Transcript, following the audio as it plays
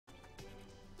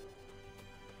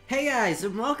Hey guys,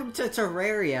 and welcome to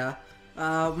Terraria.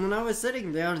 When I was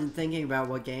sitting down and thinking about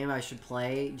what game I should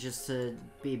play just to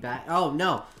be back— oh,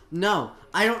 no,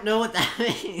 I don't know what that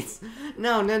means.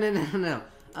 No.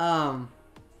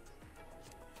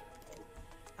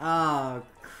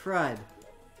 Crud.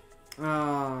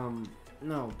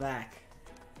 No, back.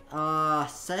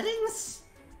 Settings?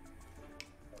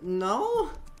 No?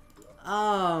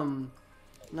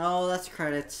 No, that's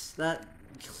credits. That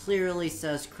clearly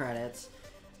says credits.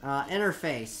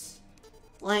 Interface.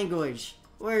 Language.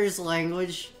 Where's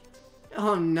language?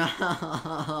 Oh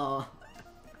no.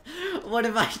 What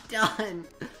have I done?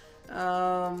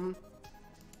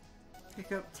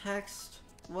 Pick up text.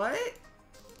 What?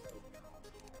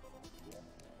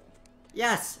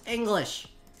 Yes, English.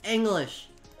 English.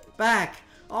 Back.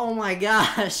 Oh my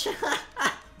gosh.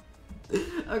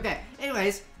 Okay,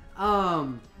 anyways,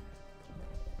 I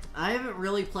haven't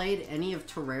really played any of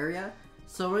Terraria,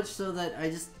 so much so that I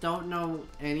just don't know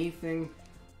anything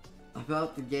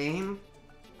about the game,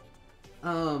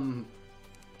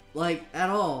 like, at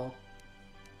all.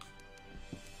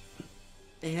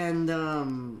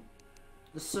 And,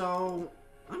 so,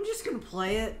 I'm just gonna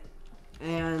play it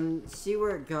and see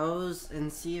where it goes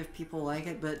and see if people like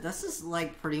it, but this is,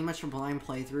 like, pretty much a blind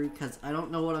playthrough, because I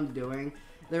don't know what I'm doing.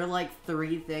 There are, like,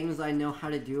 3 things I know how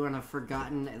to do, and I've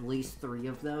forgotten at least 3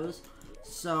 of those.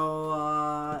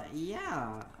 So,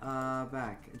 yeah,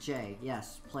 back. J,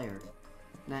 yes, player.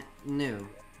 New.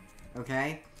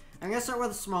 Okay? I'm gonna start with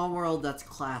a small world that's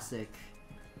classic.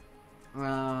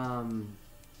 Yeah, I'm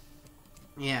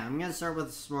gonna start with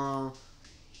a small,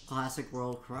 classic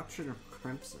world. Corruption of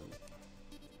Crimson.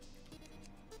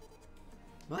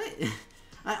 What?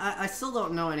 I still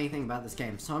don't know anything about this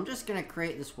game, so I'm just gonna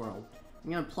create this world.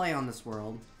 I'm gonna play on this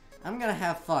world. I'm gonna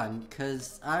have fun,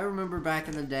 because I remember back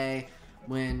in the day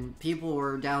when people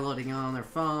were downloading it on their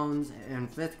phones in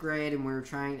 5th grade, and we were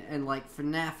trying, and like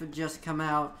FNAF had just come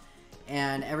out,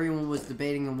 and everyone was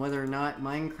debating on whether or not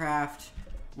Minecraft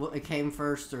came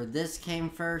first or this came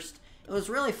first. It was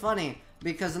really funny,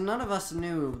 because none of us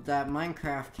knew that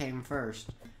Minecraft came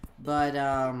first. But,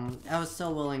 I was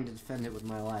still willing to defend it with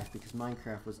my life, because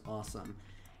Minecraft was awesome.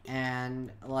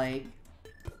 And, like,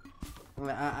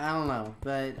 I don't know,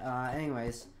 but,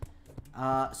 anyways.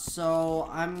 So,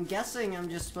 I'm guessing I'm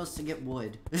just supposed to get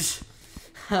wood.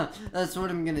 That's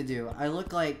what I'm gonna do. I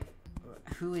look like—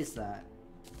 who is that?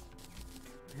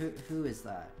 Who is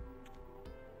that?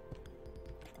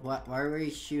 What? Why are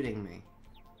you shooting me?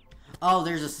 Oh,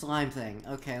 there's a slime thing.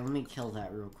 Okay, let me kill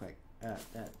that real quick. That.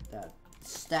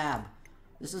 Stab.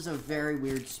 This is a very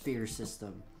weird spear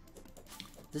system.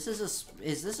 Is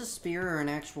this a spear or an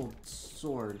actual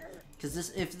sword? Because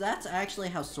if that's actually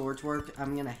how swords work,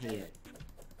 I'm gonna hate it.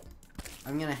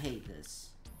 I'm gonna hate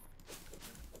this.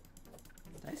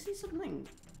 Did I see something?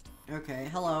 Okay,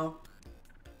 hello.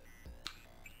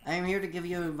 I am here to give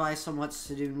you advice on what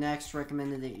to do next.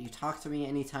 Recommended that you talk to me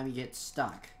anytime you get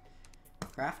stuck.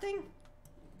 Crafting?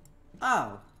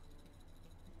 Oh.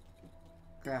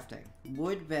 Crafting.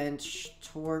 Wood bench,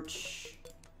 torch.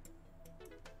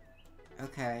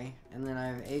 Okay, and then I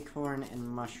have acorn and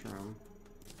mushroom.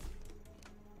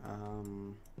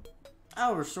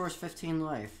 Oh, restores 15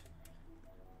 life.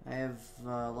 I have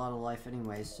a lot of life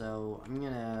anyway, so I'm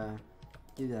gonna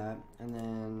do that. And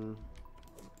then,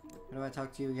 how do I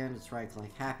talk to you again? It's right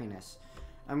click. Happiness.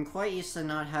 I'm quite used to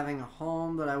not having a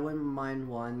home, but I wouldn't mind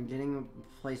one. Getting a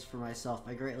place for myself,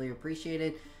 I greatly appreciate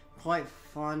it. Quite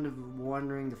fond of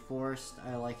wandering the forest.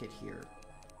 I like it here.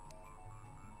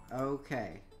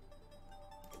 Okay.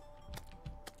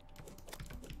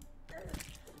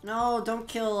 No, don't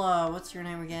kill, what's your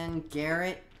name again?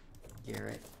 Garrett?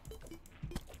 Garrett.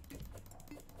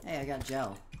 Hey, I got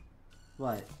gel.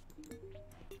 What?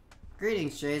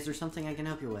 Greetings, Jay. Is there something I can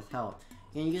help you with? Help.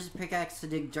 You can use a pickaxe to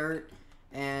dig dirt,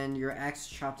 and your axe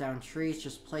to chop down trees.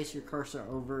 Just place your cursor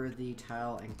over the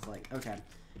tile and click. Okay.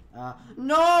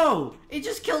 No! It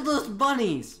just killed those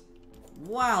bunnies!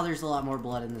 Wow, there's a lot more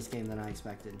blood in this game than I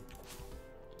expected.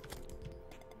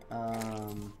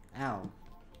 Ow.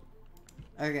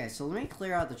 Okay, so let me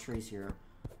clear out the trees here.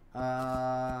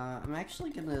 I'm actually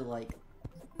gonna, like...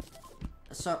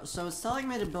 So it's telling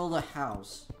me to build a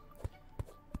house.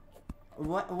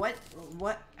 What,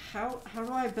 how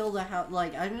do I build a house?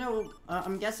 Like, I know,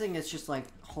 I'm guessing it's just, like,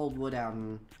 hold wood out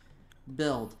and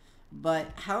build. But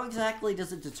how exactly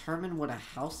does it determine what a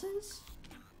house is?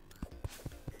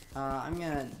 I'm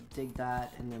gonna dig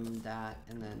that, and then that,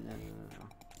 and then, no.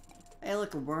 Hey,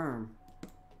 look, a worm.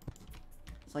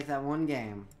 It's like that one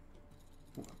game.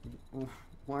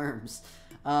 Worms.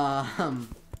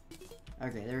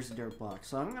 Okay, there's a dirt block.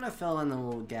 So I'm gonna fill in the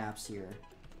little gaps here.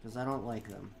 because I don't like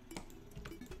them.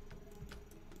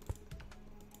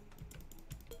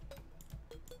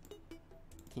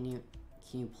 Can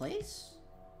you place?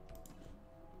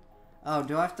 Oh,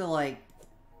 do I have to, like,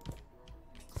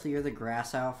 clear the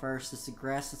grass out first? Is the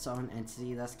grass its own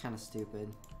entity? That's kind of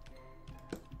stupid.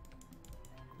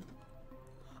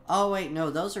 Oh, wait, no,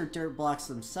 those are dirt blocks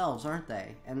themselves, aren't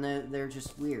they? And they're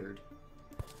just weird.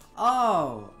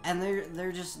 Oh, and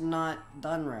they're just not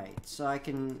done right, so I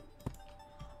can...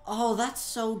 Oh, that's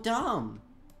so dumb!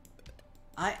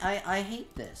 I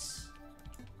hate this.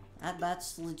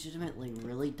 That's legitimately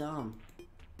really dumb.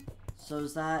 So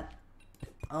is that...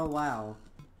 Oh, wow.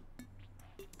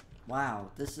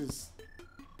 Wow, this is...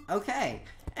 Okay.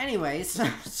 Anyways,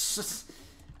 it's just...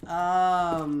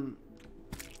 I'm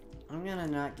gonna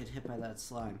not get hit by that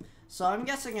slime. So I'm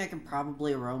guessing I can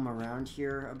probably roam around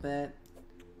here a bit.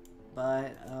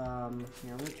 But, here,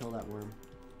 I'm gonna kill that worm.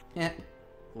 Yeah,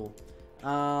 cool.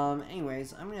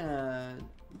 Anyways, I'm gonna...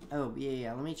 Oh,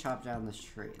 yeah, let me chop down these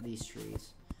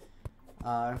trees.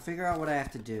 And figure out what I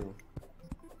have to do.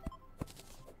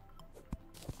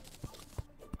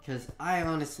 Because I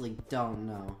honestly don't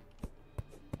know.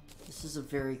 This is a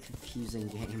very confusing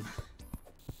game.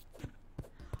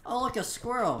 Oh, look, a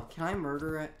squirrel! Can I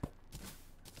murder it?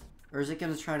 Or is it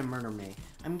gonna try to murder me?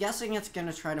 I'm guessing it's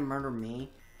gonna try to murder me,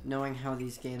 knowing how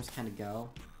these games kind of go.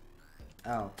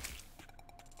 Oh.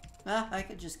 Ah, I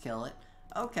could just kill it.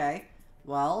 Okay.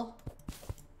 Well.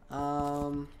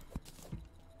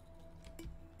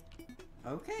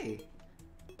 Okay.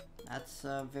 That's,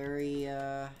 very,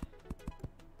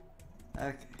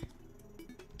 Okay.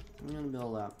 I'm gonna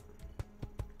build up.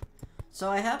 So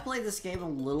I have played this game a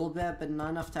little bit, but not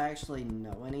enough to actually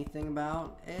know anything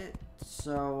about it.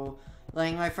 So,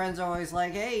 like, my friends are always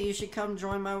like, hey, you should come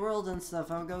join my world and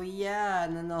stuff. I'll go, yeah,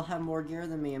 and then they'll have more gear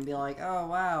than me and be like, oh,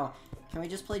 wow, can we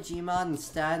just play Gmod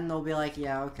instead? And they'll be like,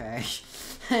 yeah, okay.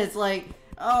 It's like,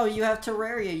 oh, you have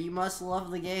Terraria, you must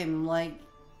love the game. I'm like,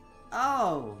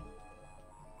 oh,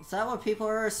 is that what people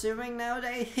are assuming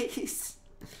nowadays?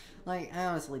 Like, I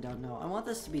honestly don't know. I want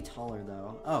this to be taller,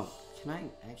 though. Oh, can I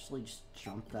actually just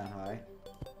jump that high?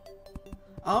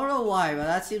 I don't know why, but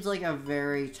that seems like a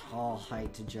very tall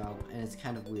height to jump, and it's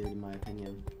kind of weird in my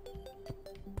opinion.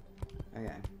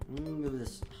 Okay, I'm gonna move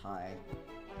this high.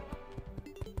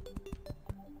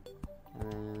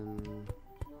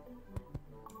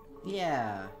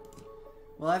 Yeah.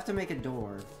 Well, I have to make a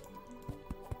door.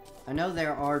 I know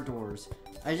there are doors.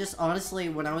 I just, honestly,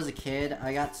 when I was a kid,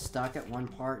 I got stuck at one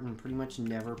part and pretty much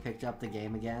never picked up the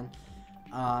game again.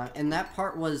 And that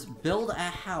part was build a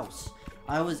house.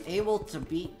 I was able to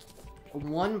beat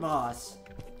one boss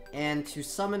and to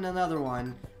summon another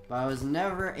one, but I was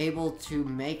never able to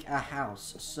make a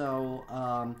house.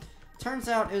 So, turns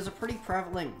out it was a pretty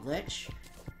prevalent glitch.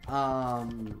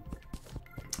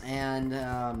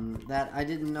 That I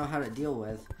didn't know how to deal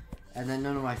with. And then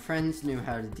none of my friends knew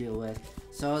how to deal with.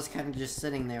 So I was kind of just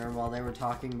sitting there while they were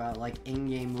talking about, like,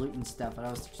 in-game loot and stuff. And I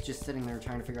was just sitting there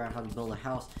trying to figure out how to build a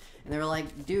house. And they were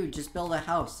like, dude, just build a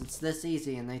house. It's this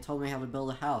easy. And they told me how to build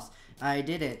a house. I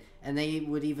did it. And they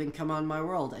would even come on my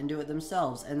world and do it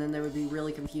themselves. And then they would be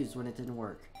really confused when it didn't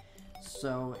work.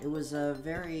 So it was a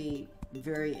very,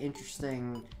 very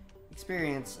interesting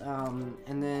experience.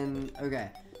 And then,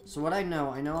 okay. So what I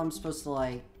know I'm supposed to,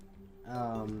 like,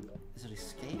 is it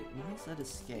escape? Why is that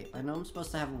escape? I know I'm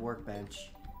supposed to have a workbench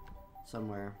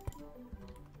somewhere.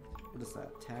 What is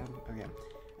that? Tab? Okay.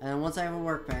 And then once I have a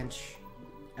workbench,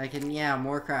 I can, yeah,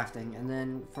 more crafting. And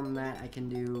then from that, I can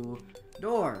do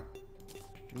door.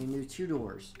 I can do 2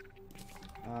 doors.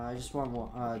 I just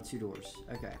want 2 doors.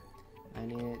 Okay. I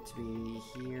need it to be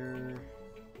here.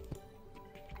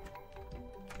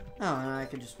 Oh, and I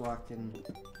can just walk and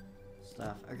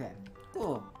stuff. Okay.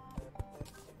 Cool.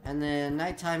 And then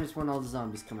nighttime is when all the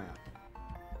zombies come out.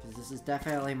 Because this is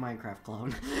definitely a Minecraft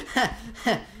clone.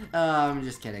 I'm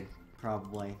just kidding.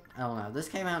 Probably. I don't know. This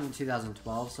came out in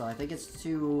 2012, so I think it's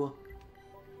too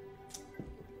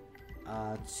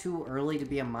early to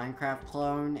be a Minecraft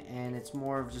clone, and it's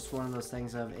more of just one of those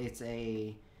things of it's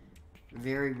a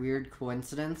very weird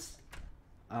coincidence.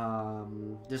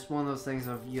 Just one of those things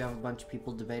of you have a bunch of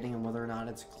people debating on whether or not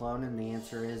it's a clone, and the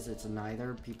answer is it's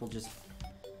neither. People just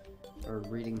are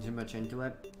reading too much into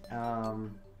it. Oh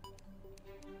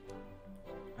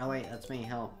wait, that's me,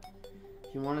 help.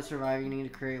 If you want to survive, you need to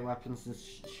create weapons and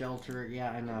shelter.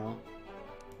 Yeah, I know.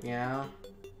 Yeah.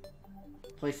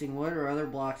 Placing wood or other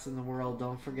blocks in the world,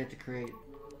 don't forget to create.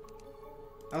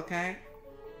 Okay.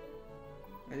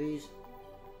 Are these...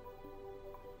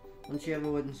 Once you have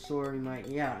a wooden sword, you might...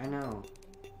 Yeah, I know.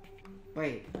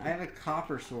 Wait, I have a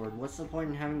copper sword. What's the point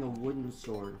in having a wooden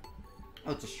sword?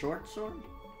 Oh, it's a short sword?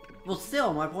 Well,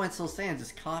 still, my point still stands.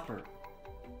 It's copper.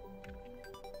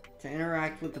 To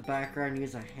interact with the background,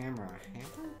 use a hammer. A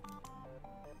hammer?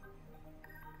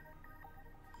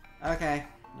 Okay,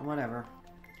 whatever.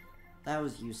 That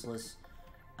was useless.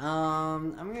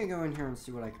 I'm gonna go in here and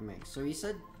see what I can make. So you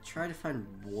said try to find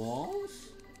walls?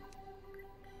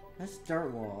 That's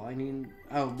dirt wall. I need...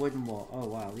 Oh, wooden wall. Oh,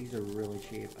 wow. These are really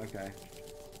cheap. Okay.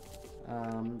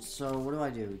 So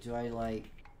what do? Do I,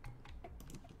 like...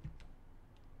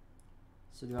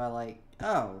 So do I, like...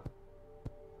 Oh.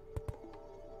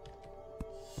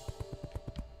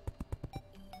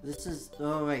 This is...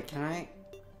 Oh, wait. Can I...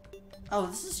 Oh,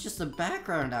 this is just a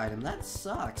background item. That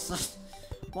sucks.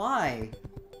 Why?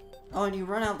 Oh, and you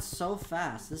run out so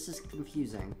fast. This is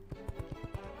confusing.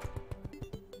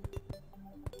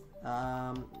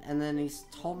 And then he's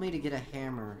told me to get a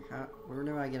hammer. Where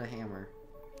do I get a hammer?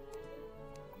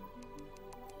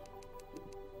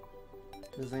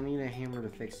 Because I need a hammer to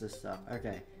fix this stuff.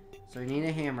 Okay, so I need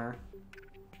a hammer.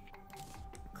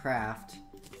 Craft.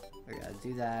 I gotta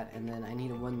do that, and then I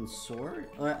need a wooden sword?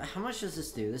 How much does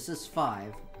this do? This is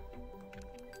 5.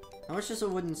 How much does a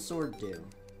wooden sword do?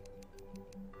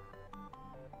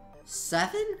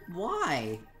 7?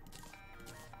 Why?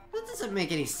 That doesn't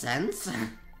make any sense.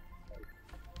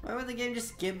 Why would the game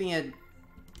just give me a...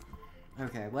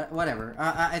 Okay, whatever.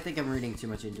 I think I'm reading too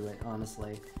much into it,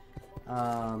 honestly.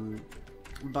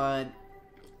 But...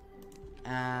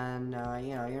 And,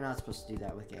 you know, you're not supposed to do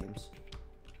that with games.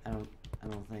 I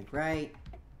don't think. Right?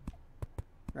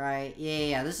 Right?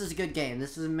 Yeah, this is a good game.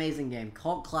 This is an amazing game.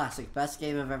 Cult classic. Best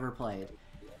game I've ever played.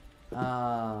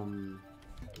 Oh,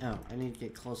 I need to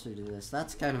get closer to this.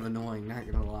 That's kind of annoying,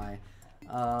 not gonna lie.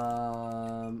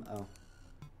 Oh.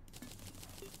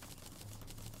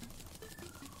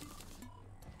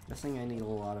 Guessing I need a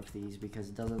lot of these because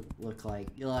it doesn't look like...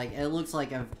 it looks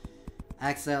like I've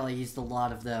accidentally used a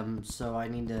lot of them, so I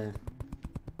need to...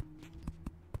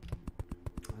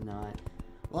 Not...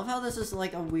 Love how this is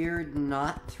like a weird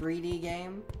not 3D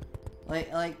game. Like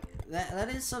that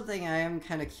is something I am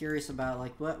kind of curious about.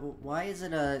 Like, why is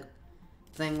it a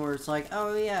thing where it's like,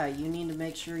 oh yeah, you need to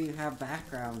make sure you have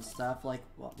background stuff. Like,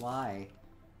 why?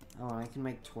 Oh, I can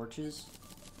make torches?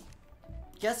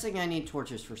 Guessing I need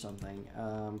torches for something.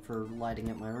 For lighting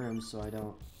up my room so I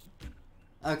don't...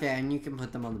 Okay, and you can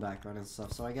put them on the background and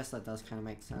stuff, so I guess that does kind of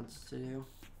make sense to do.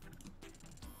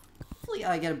 Hopefully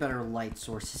I get a better light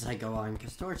source as I go on,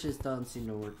 because torches don't seem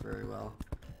to work very well.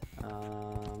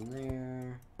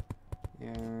 There.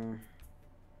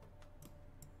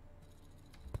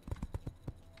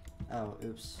 Oh,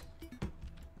 oops.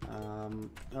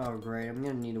 Oh great, I'm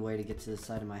gonna need a way to get to the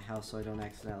side of my house so I don't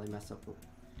accidentally mess up.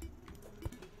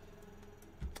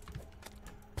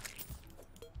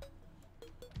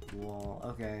 Wall,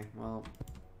 okay, well.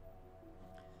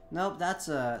 Nope, that's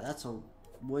a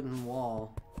wooden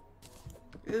wall.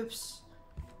 Oops.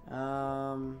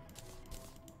 I'll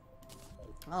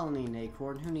need an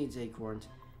acorn. Who needs acorns?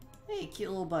 Hey, cute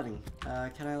little bunny.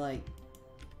 Can I, like...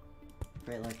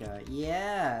 Create, like, a...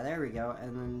 Yeah, there we go.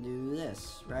 And then do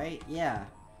this, right? Yeah.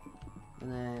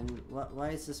 And then...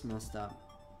 Why is this messed up?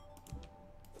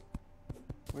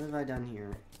 What have I done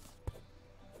here?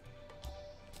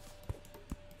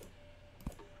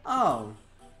 Oh!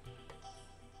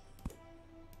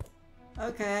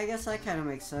 Okay, I guess that kind of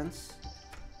makes sense.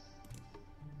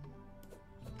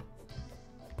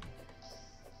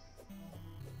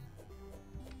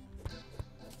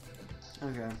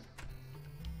 Okay.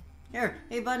 Here,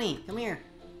 hey bunny, come here.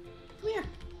 Come here.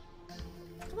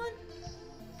 Come on.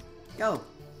 Go.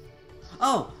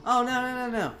 Oh, no,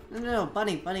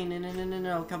 bunny,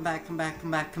 no, come back,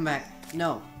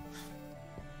 no.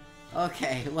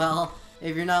 Okay, well,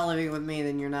 if you're not living with me,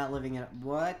 then you're not living in...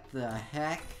 What the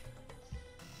heck?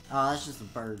 Oh, that's just a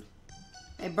bird.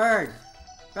 Hey, bird!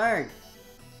 Bird!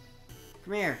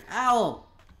 Come here. Owl!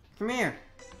 Come here.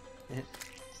 I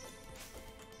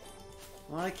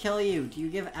want to kill you. Do you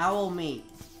give owl meat?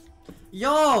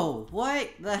 Yo! What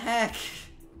the heck?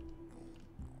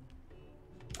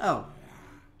 Oh.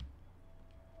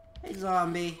 Hey,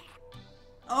 zombie.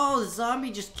 Oh, the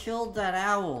zombie just killed that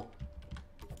owl.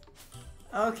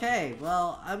 Okay,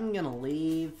 well, I'm gonna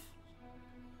leave.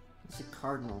 It's a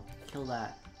cardinal. Kill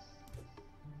that.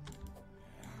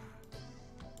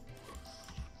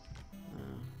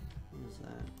 What is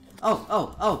that?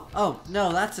 Oh,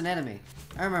 no, that's an enemy.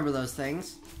 I remember those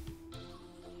things.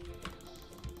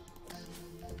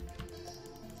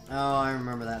 Oh, I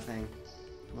remember that thing.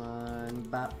 One,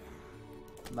 bop,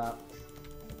 bop,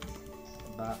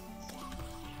 bop.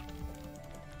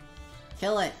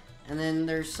 Kill it! And then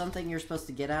there's something you're supposed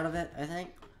to get out of it, I think.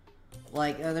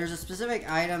 Like, there's a specific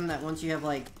item that once you have,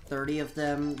 like, 30 of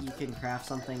them, you can craft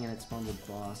something and it spawns a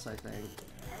boss, I think.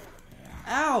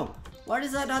 Ow! Why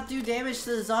does that not do damage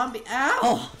to the zombie?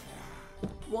 Ow!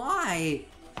 Why?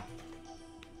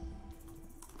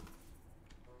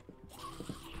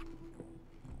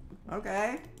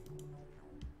 Okay.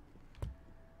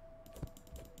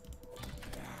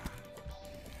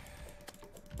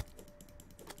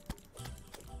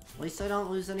 At least I don't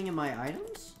lose any of my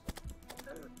items?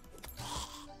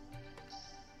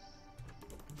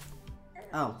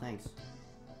 Oh, thanks.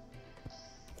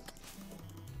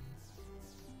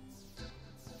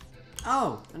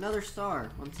 Oh, another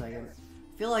star. 1 second.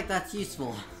 I feel like that's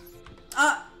useful.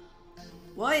 Ah!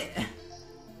 What?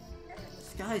 The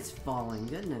sky's falling,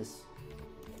 goodness.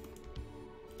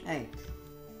 Hey,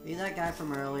 are you that guy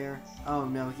from earlier? Oh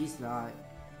no, he's not.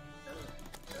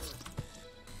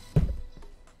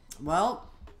 Well,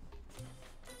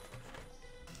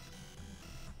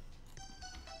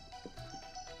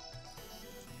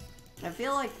 I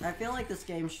feel like this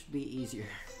game should be easier.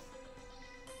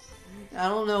 I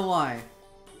don't know why.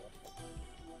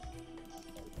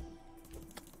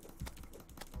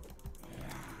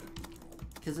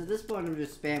 Because at this point I'm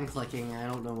just spam clicking, I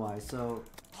don't know why, so...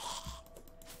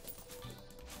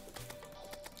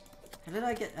 How did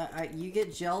I get... you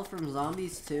get gel from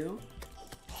zombies too?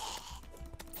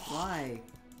 Why?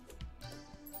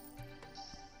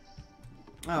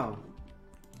 Oh.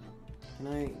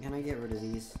 Can I get rid of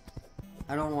these?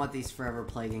 I don't want these forever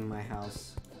plaguing my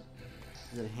house.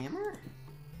 Is it a hammer?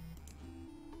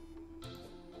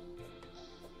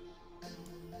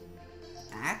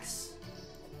 Axe?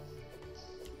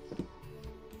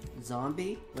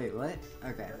 Zombie? Wait, what?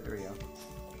 Okay, there we go.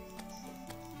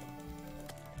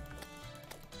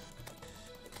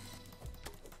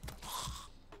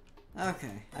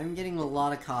 Okay, I'm getting a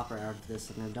lot of copper out of this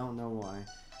and I don't know why.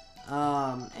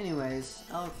 Anyways,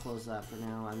 I'll close that for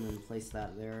now and then place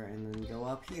that there and then go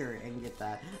up here and get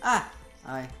that. Ah!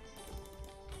 Hi.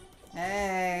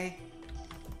 Hey!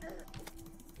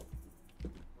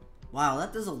 Wow,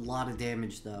 that does a lot of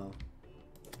damage though.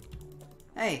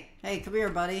 Hey, come here,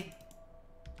 buddy.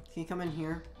 Can you come in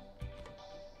here?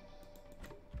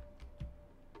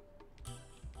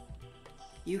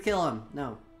 You kill him.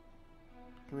 No.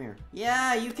 Come here.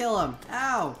 Yeah, you kill him.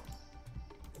 Ow!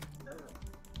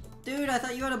 Dude, I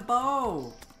thought you had a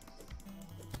bow!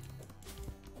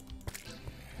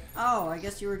 Oh, I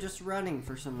guess you were just running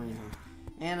for some reason.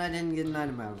 And I didn't get an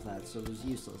item out of that, so it was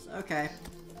useless. Okay.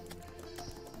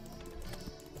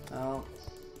 Well,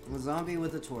 a zombie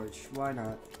with a torch. Why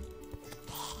not?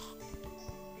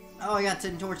 Oh, I got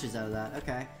 10 torches out of that.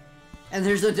 Okay. And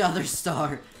there's another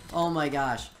star. Oh my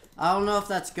gosh. I don't know if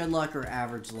that's good luck or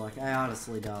average luck. I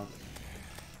honestly don't.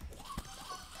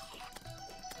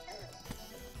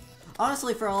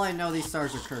 Honestly, for all I know, these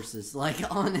stars are curses. Like,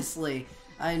 honestly,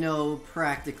 I know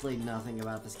practically nothing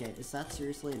about this game. Is that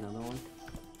seriously another one?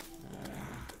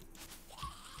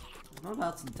 I'm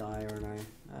about to die, aren't I?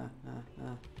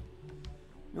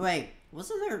 Wait,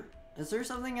 wasn't there... Is there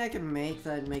something I can make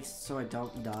that makes it so I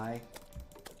don't die?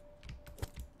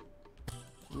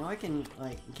 You know, I can,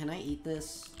 like, can I eat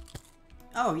this?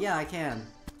 Oh, yeah, I can.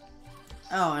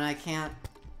 Oh, and I can't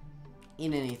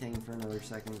eat anything for another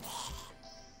second.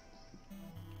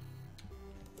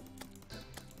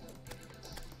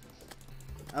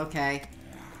 Okay.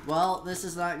 Well, this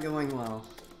is not going well.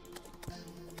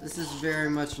 This is very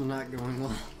much not going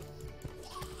well.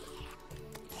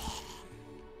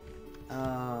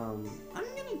 I'm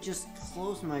gonna just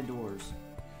close my doors.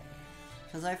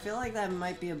 Because I feel like that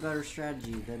might be a better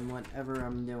strategy than whatever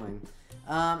I'm doing.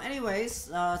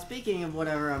 Anyways, speaking of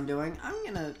whatever I'm doing, I'm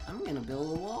gonna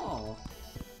build a wall.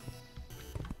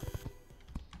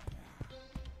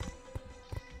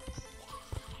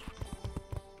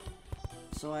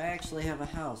 So I actually have a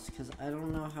house, because I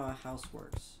don't know how a house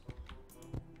works.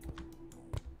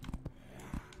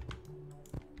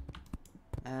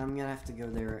 I'm gonna have to go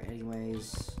there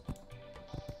anyways.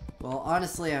 Well,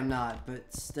 honestly, I'm not,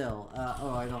 but still.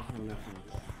 Oh, I don't have enough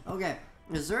room. Okay,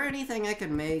 is there anything I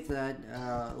can make that,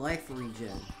 life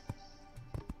regen?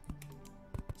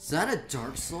 Is that a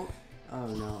dark soul? Oh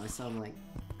no, I sound like,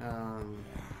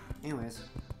 anyways.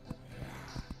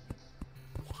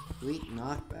 Sweet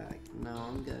knockback. No,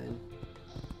 I'm good.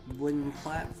 Wooden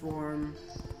platform,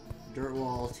 dirt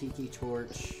wall, tiki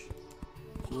torch,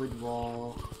 wood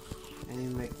wall. I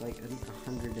need to make like, I think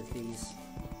 100 of these.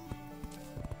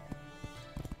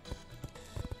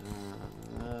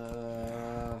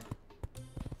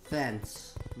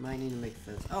 Fence. Might need to make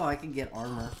fence. Oh, I can get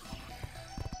armor.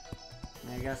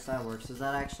 I guess that works. Is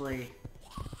that actually...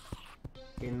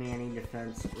 give me any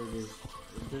defense.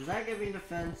 Does that give me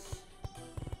defense?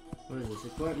 What is this?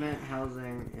 Equipment,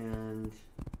 housing, and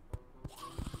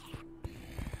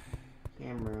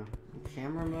camera.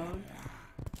 Camera mode?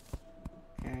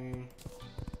 Okay.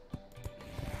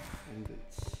 And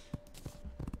boots.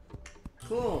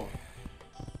 Cool.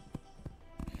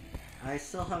 I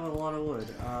still have a lot of wood.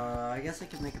 I guess I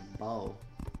could make a bow.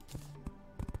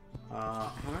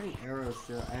 How many arrows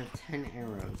do I have? 10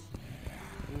 arrows.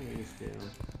 What do these do?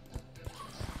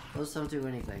 Those don't do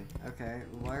anything. Okay,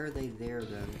 why are they there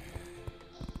then?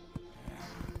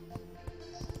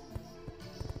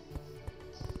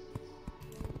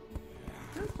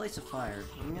 I'm gonna place a fire.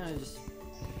 I'm gonna just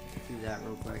do that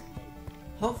real quick.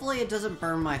 Hopefully it doesn't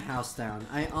burn my house down.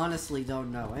 I honestly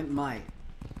don't know. It might.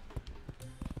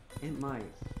 It might.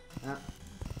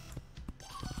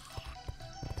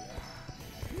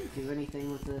 Can you do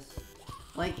anything with this?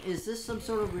 Like, is this some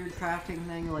sort of weird crafting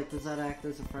thing? Like, does that act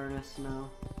as a furnace? No.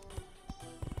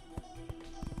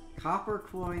 Copper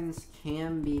coins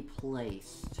can be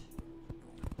placed.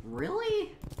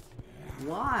 Really?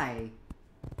 Why?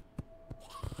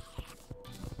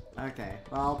 Okay,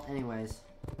 well, anyways.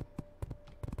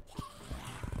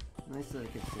 Nice that I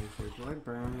could save here. Do I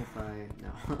burn if I...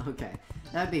 No. Okay.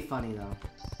 That'd be funny, though.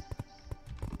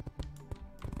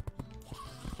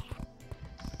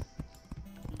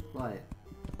 What?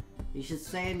 You should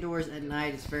stay indoors at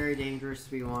night. It's very dangerous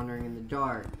to be wandering in the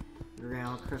dark.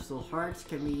 Ground crystal hearts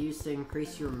can be used to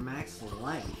increase your max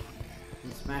life.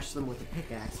 And smash them with a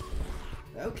pickaxe.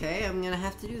 Okay, I'm gonna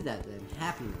have to do that then.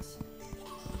 Happiness.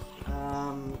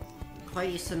 Quite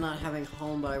used to not having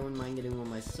home, but I wouldn't mind getting one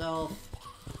myself.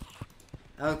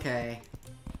 Okay.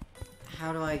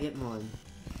 How do I get one?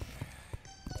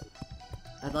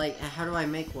 How do I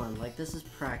make one? Like, this is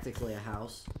practically a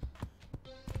house.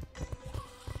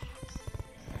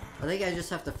 I think I just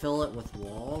have to fill it with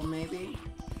wall, maybe?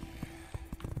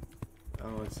 Oh,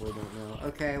 I honestly don't know.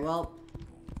 Okay, well...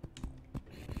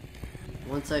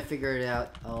 Once I figure it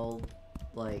out, I'll,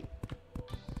 like...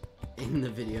 end the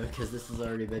video, because this has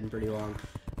already been pretty long.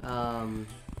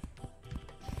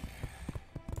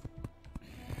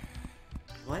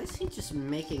 Why is he just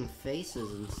making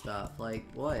faces and stuff? Like,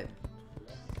 what?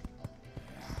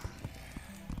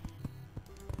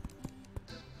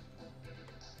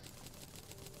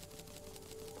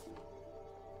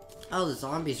 Oh, the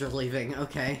zombies are leaving.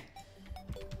 Okay.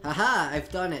 Haha, I've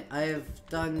done it. I have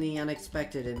done the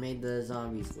unexpected and made the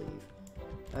zombies leave.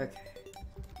 Okay.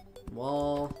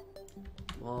 Wall.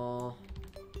 Wall.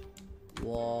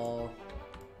 Wall.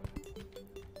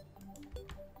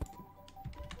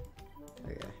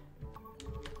 Okay.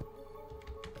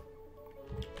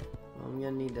 Well, I'm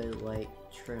gonna need to, like,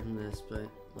 trim this, but,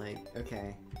 like,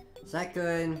 okay. Is that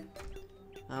good?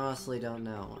 I honestly don't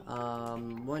know.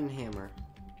 Wooden hammer.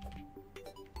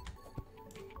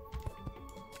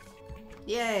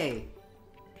 Yay!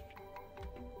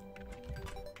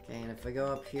 Okay, and if I go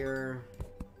up here...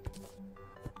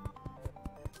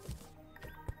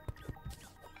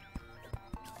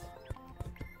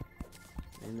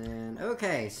 And then,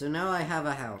 okay, so now I have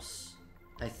a house.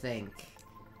 I think.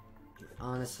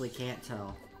 Honestly, can't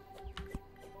tell.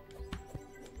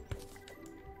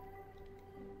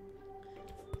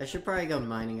 I should probably go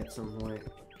mining at some point.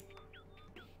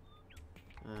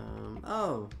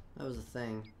 Oh, that was a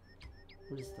thing.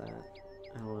 What is that?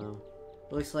 I don't know.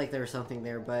 Looks like there was something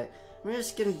there, but I'm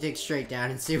just gonna dig straight down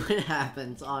and see what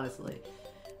happens, honestly.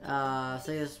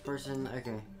 Say this person,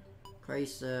 okay.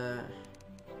 Christ,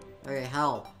 okay,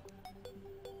 help.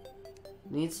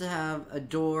 Needs to have a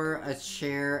door, a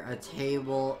chair, a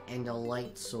table, and a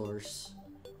light source.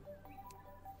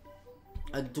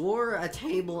 A door, a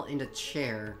table, and a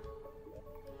chair.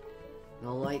 And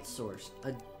a light source.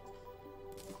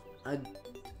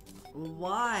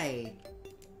 Why?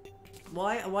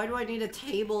 Why do I need a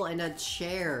table and a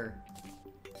chair?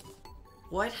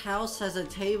 What house has a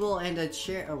table and a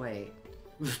chair? Oh, wait.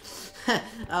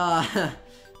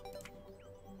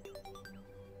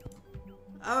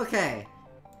 Okay.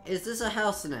 Is this a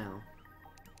house now?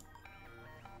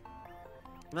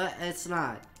 But it's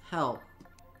not. Help.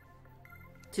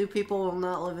 Two people will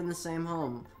not live in the same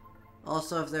home.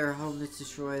 Also, if their home is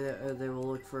destroyed, they will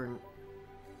look for...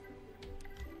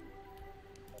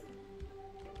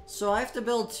 So I have to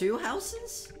build 2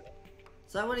 houses?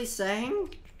 Is that what he's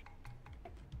saying?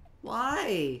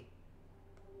 Why?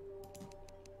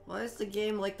 Why is the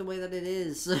game like the way that it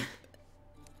is?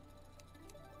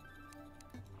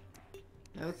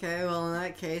 Okay, well in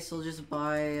that case, we'll just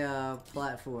buy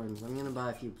platforms. I'm gonna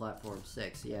buy a few platforms.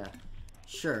 6, yeah.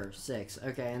 Sure, 6.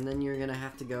 Okay, and then you're gonna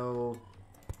have to go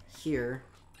here.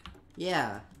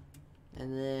 Yeah.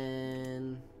 And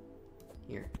then...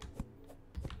 here.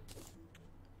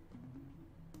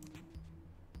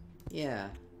 Yeah.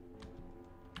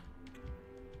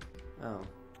 Oh.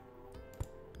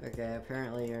 Okay,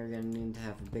 apparently you're gonna need to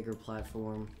have a bigger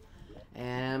platform.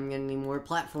 And I'm gonna need more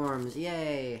platforms,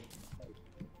 yay!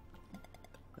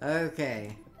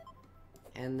 Okay.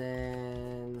 And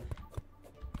then...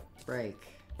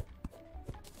 break.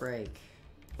 Break.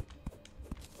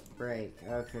 Break.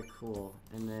 Okay, cool.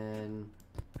 And then...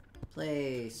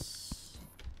 place.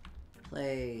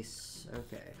 Place.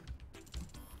 Okay.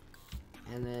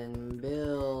 And then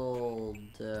build.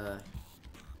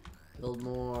 Build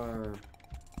more.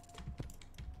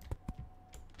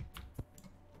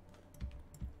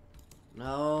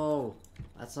 No!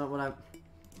 That's not what I...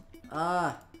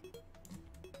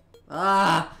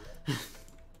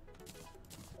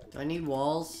 Do I need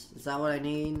walls? Is that what I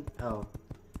need? Oh.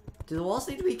 Do the walls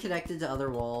need to be connected to other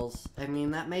walls? I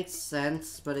mean, that makes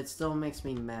sense, but it still makes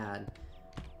me mad.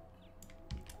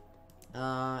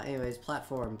 Anyways,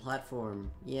 platform.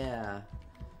 Yeah.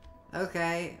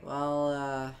 Okay,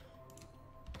 well,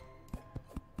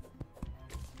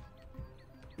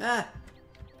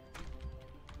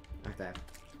 Okay.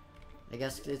 I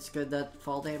guess it's good that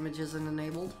fall damage isn't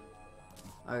enabled.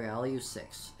 Okay, I'll use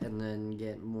 6, and then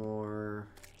get more...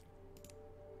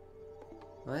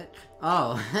 What?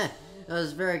 Oh! I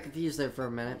was very confused there for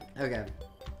a minute. Okay.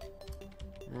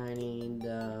 I need,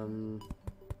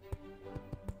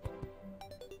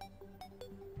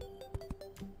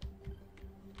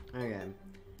 okay.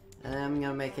 And I'm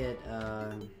gonna make it,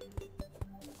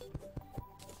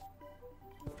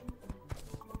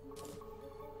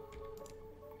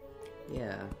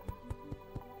 yeah.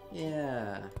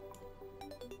 Yeah.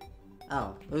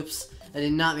 Oh, oops. I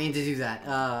did not mean to do that.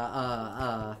 Can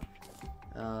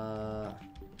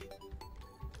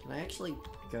I actually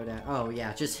go down? Oh,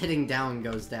 yeah, just hitting down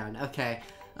goes down. Okay.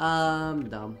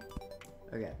 Dumb.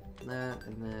 Okay. That,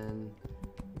 and then...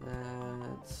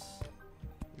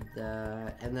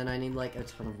 that... And then I need, like, a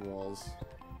ton of walls.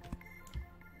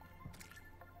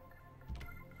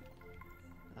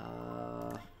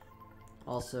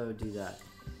 Also do that.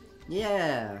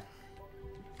 Yeah!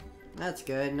 That's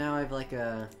good. Now I have, like,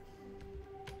 a...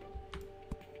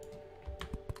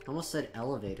 almost said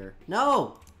elevator.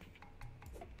 No!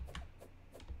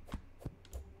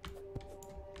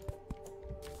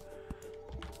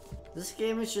 This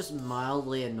game is just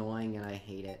mildly annoying and I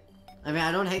hate it. I mean,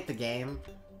 I don't hate the game,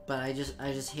 but I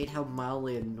just hate how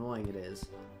mildly annoying it is.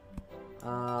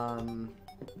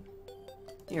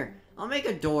 Here, I'll make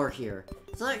a door here.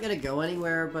 It's not gonna go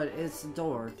anywhere, but it's a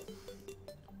door.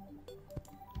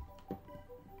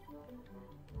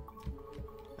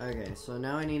 Okay, so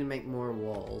now I need to make more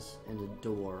walls and a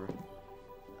door.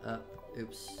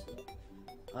 Oops.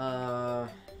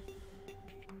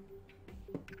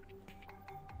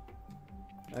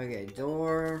 Okay,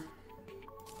 door.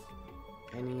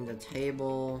 I need a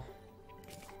table.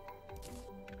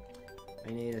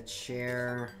 I need a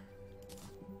chair.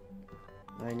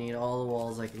 I need all the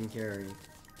walls I can carry.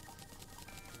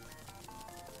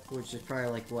 Which is probably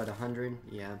like, what, 100?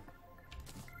 Yeah.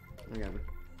 Okay.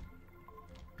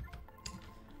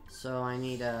 So I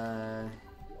need a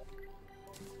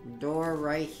door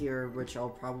right here, which I'll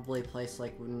probably place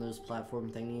like one of those platform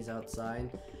thingies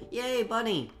outside. Yay,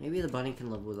 bunny! Maybe the bunny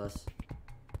can live with us.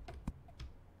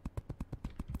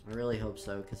 I really hope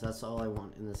so, because that's all I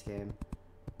want in this game.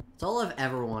 It's all I've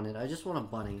ever wanted. I just want a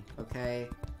bunny, okay?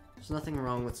 There's nothing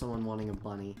wrong with someone wanting a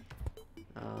bunny.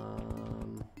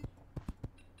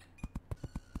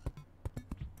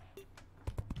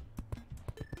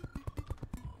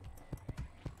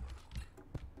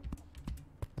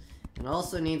 It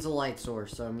also needs a light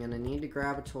source, so I'm gonna need to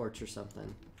grab a torch or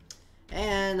something.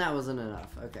 And that wasn't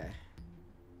enough. Okay.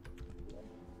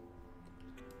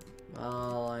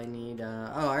 Well, I need,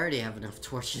 oh, I already have enough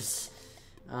torches.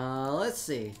 Let's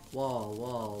see.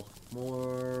 Wall.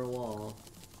 More wall.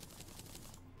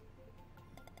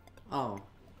 Oh.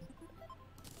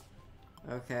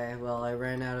 Okay, well, I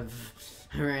ran out of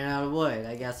wood.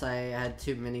 I guess I had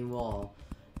too many wall.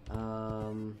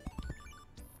 Oh,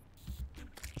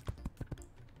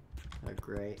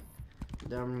 great.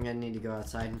 Then I'm gonna need to go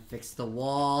outside and fix the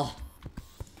wall.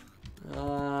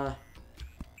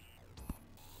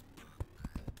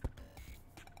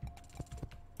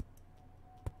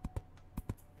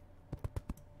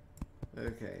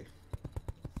 Okay.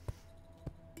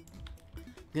 I'm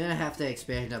gonna have to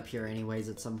expand up here anyways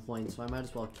at some point, so I might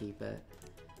as well keep it.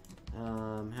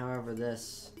 However,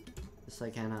 this I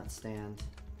cannot stand.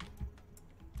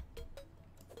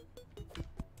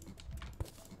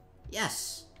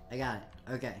 Yes! I got it.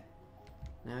 Okay.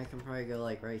 Now I can probably go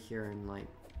like right here and like,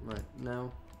 what?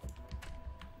 No?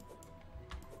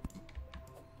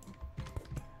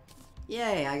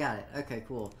 Yay, I got it. Okay,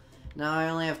 cool. Now I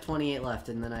only have 28 left,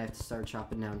 and then I have to start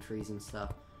chopping down trees and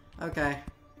stuff. Okay.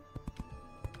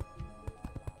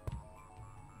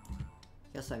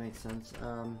 Guess that makes sense.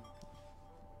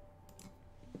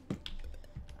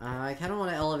 I kind of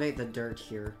want to elevate the dirt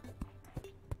here.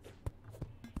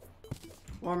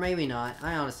 Or maybe not.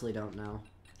 I honestly don't know.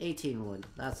 18 wood.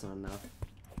 That's not enough.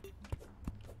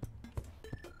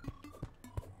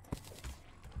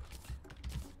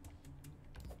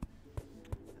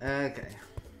 Okay.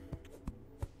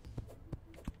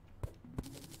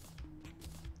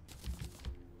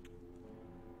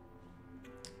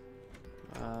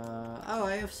 Oh,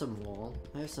 I have some wall.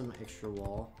 I have some extra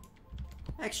wall.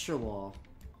 Extra wall.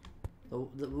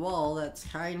 The wall that's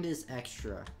kind is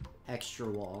extra. Extra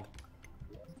wall.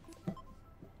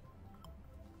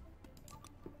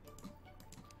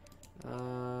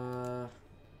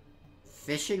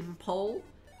 Fishing pole?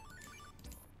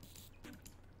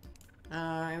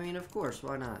 I mean, of course,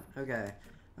 why not? Okay.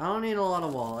 I don't need a lot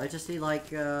of wall. I just need like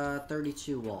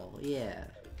 32 wall. Yeah.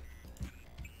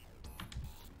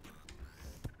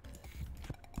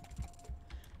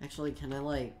 Actually, can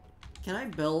I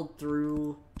build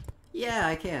through? Yeah,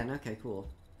 I can. Okay, cool.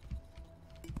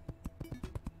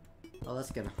 Oh,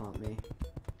 that's gonna haunt me.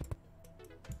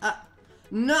 Ah!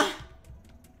 No!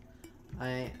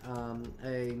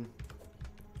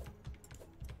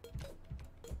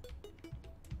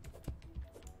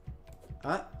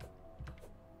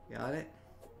 Got it.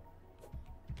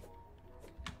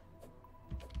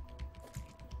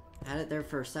 Had it there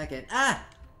for a second. Ah!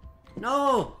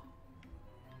 No!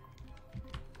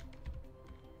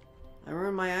 I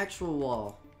ruined my actual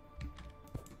wall.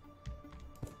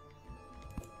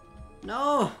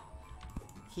 No!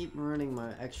 Keep ruining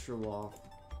my extra wall.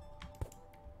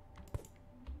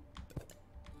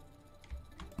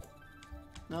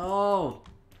 No!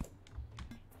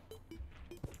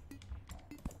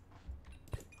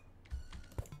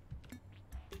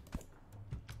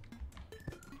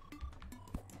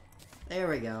 There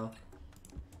we go.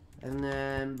 And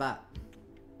then, bop.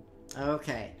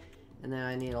 Okay. And then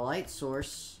I need a light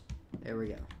source. There we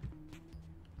go.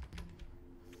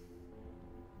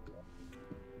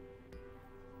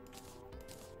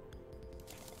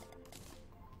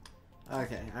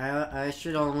 Okay, I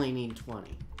should only need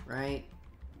 20, right?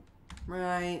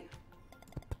 Right?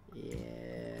 Yeah.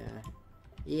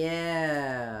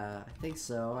 Yeah, I think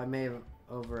so. I may have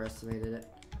overestimated it.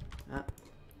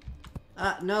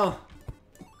 No!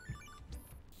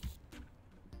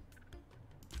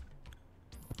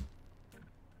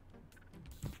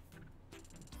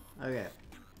 Okay.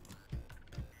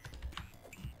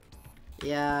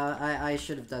 Yeah, I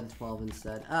should have done 12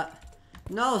 instead.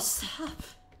 No, stop!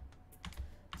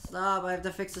 Stop, I have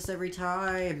to fix this every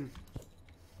time.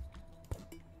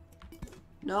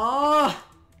 No! I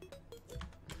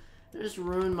just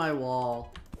ruined my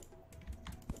wall.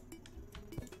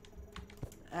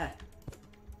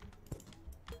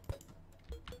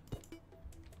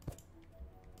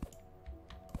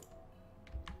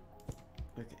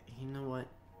 Okay, you know what?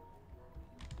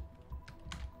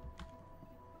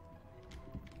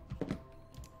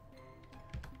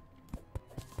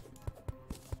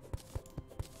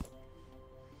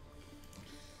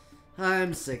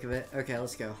 I'm sick of it. Okay,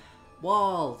 let's go.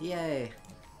 Wall! Yay!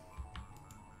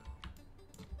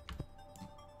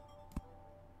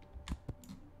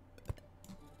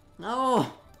 No!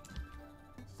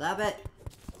 Stop it!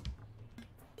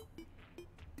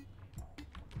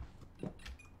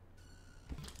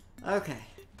 Okay.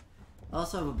 I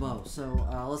also have a bow, so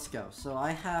let's go. So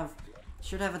I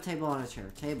should have a table on a chair.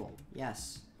 Table.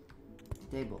 Yes.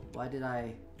 Table. Why did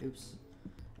I... Oops.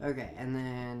 Okay, and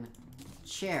then...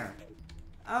 Chair.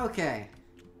 Okay.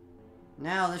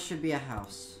 Now this should be a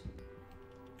house.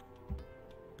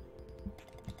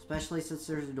 Especially since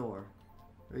there's a door.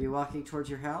 Are you walking towards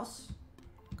your house?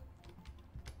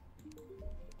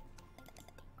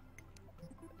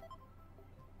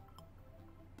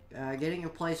 Getting a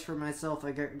place for myself,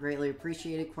 I greatly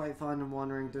appreciate it. Quite fun and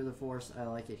wandering through the forest. I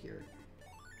like it here.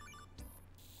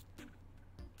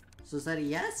 So is that a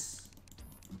yes?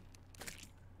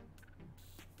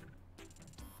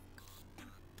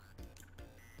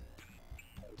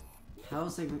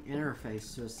 Housing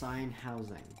interface to assign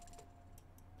housing.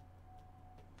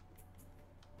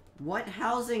 What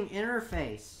housing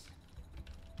interface?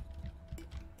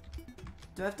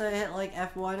 Do I have to hit like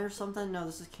F1 or something? No,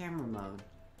 this is camera mode.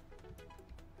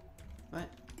 What?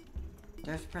 Do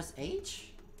I have to press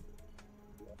H?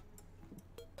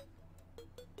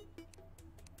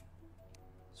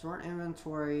 Sort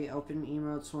inventory, open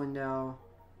emotes window,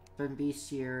 open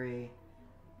bestiary.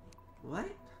 What?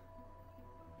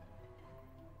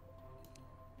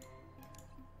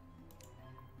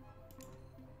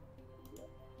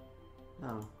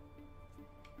 Oh.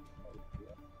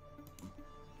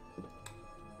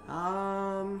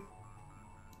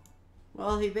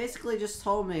 Well, he basically just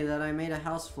told me that I made a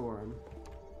house for him.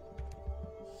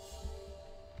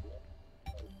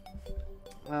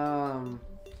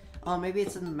 Oh, maybe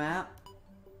it's in the map?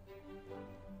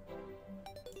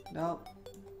 Nope.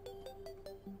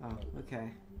 Oh, okay.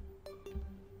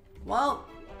 Well...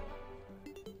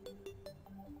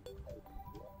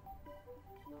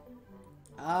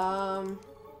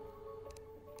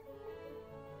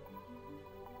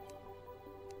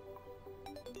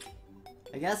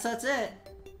 I guess that's it.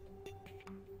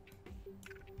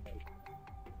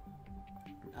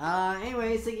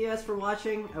 Anyways, thank you guys for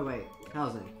watching. Oh, wait.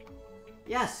 Housing.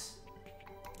 Yes!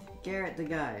 Garrett the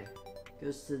guide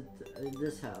goes to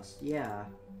this house. Yeah.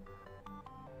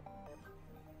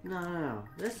 No.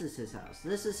 This is his house.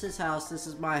 This is his house. This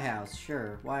is my house.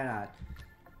 Sure. Why not?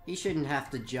 He shouldn't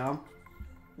have to jump.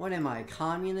 What am I,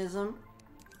 communism?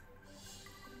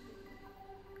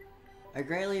 I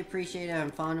greatly appreciate it. I'm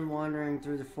fond of wandering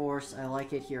through the forest. I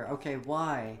like it here. Okay,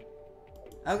 why?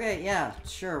 Okay, yeah,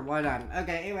 sure, why not?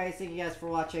 Okay, anyways, thank you guys for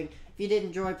watching. If you did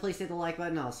enjoy, please hit the like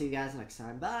button. I'll see you guys next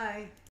time. Bye!